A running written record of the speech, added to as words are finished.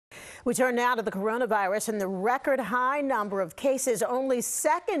We turn now to the coronavirus and the record high number of cases, only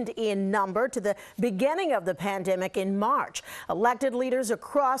second in number to the beginning of the pandemic in March. Elected leaders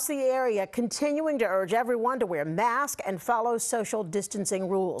across the area continuing to urge everyone to wear masks and follow social distancing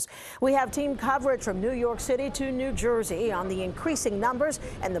rules. We have team coverage from New York City to New Jersey on the increasing numbers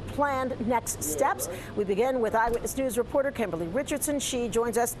and the planned next steps. We begin with Eyewitness News reporter Kimberly Richardson. She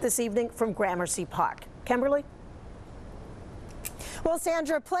joins us this evening from Gramercy Park. Kimberly? Well,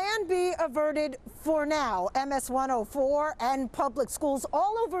 Sandra, Plan B averted for now. MS 104 and public schools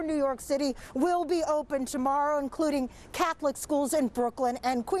all over New York City will be open tomorrow, including Catholic schools in Brooklyn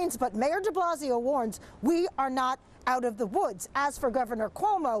and Queens. But Mayor de Blasio warns we are not out of the woods. As for Governor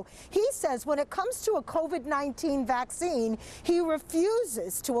Cuomo, he says when it comes to a COVID-19 vaccine, he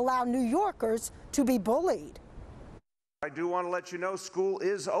refuses to allow New Yorkers to be bullied. I do want to let you know school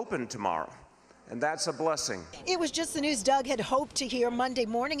is open tomorrow. And that's a blessing. It was just the news Doug had hoped to hear Monday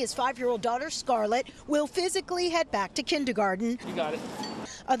morning. His 5-year-old daughter, Scarlett, will physically head back to kindergarten. You got it.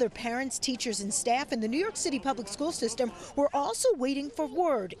 Other parents, teachers, and staff in the New York City public school system were also waiting for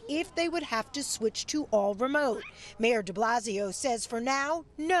word if they would have to switch to all remote. Mayor de Blasio says for now,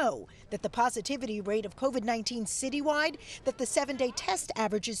 no, that the positivity rate of COVID-19 citywide, that the 7-day test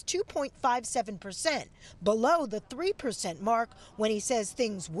average is 2.57%, below the 3% mark when he says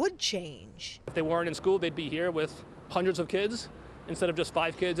things would change. If they weren't in school, they'd be here with hundreds of kids instead of just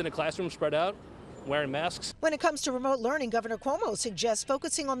 5 kids in a classroom spread out, wearing masks. When it comes to remote learning, Governor Cuomo suggests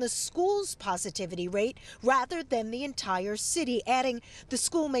focusing on the school's positivity rate rather than the entire city, adding the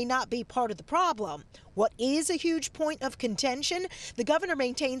school may not be part of the problem. What is a huge point of contention? The governor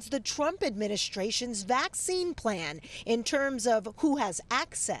maintains the Trump administration's vaccine plan in terms of who has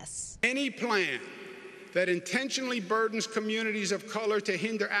access. Any plan that intentionally burdens communities of color to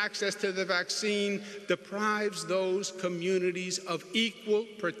hinder access to the vaccine deprives those communities of equal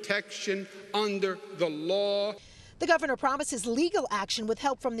protection under the law. The governor promises legal action with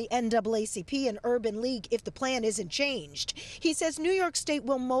help from the NAACP and Urban League if the plan isn't changed. He says New York State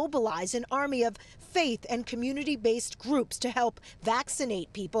will mobilize an army of faith and community-based groups to help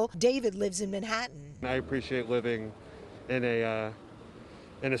vaccinate people. David lives in Manhattan. I appreciate living in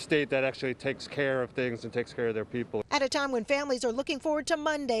a state that actually takes care of things and takes care of their people. At a time when families are looking forward to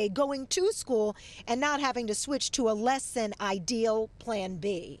Monday, going to school, and not having to switch to a less than ideal Plan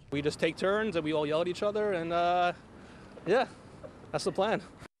B. We just take turns and we all yell at each other, and yeah, that's the plan.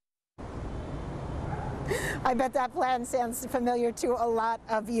 I bet that plan sounds familiar to a lot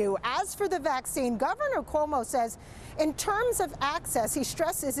of you. As for the vaccine, Governor Cuomo says in terms of access, he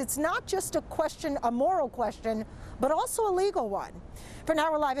stresses it's not just a moral question, but also a legal one. For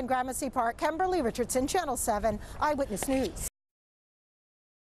now, we're live in Gramercy Park. Kimberly Richardson, Channel 7, Eyewitness News.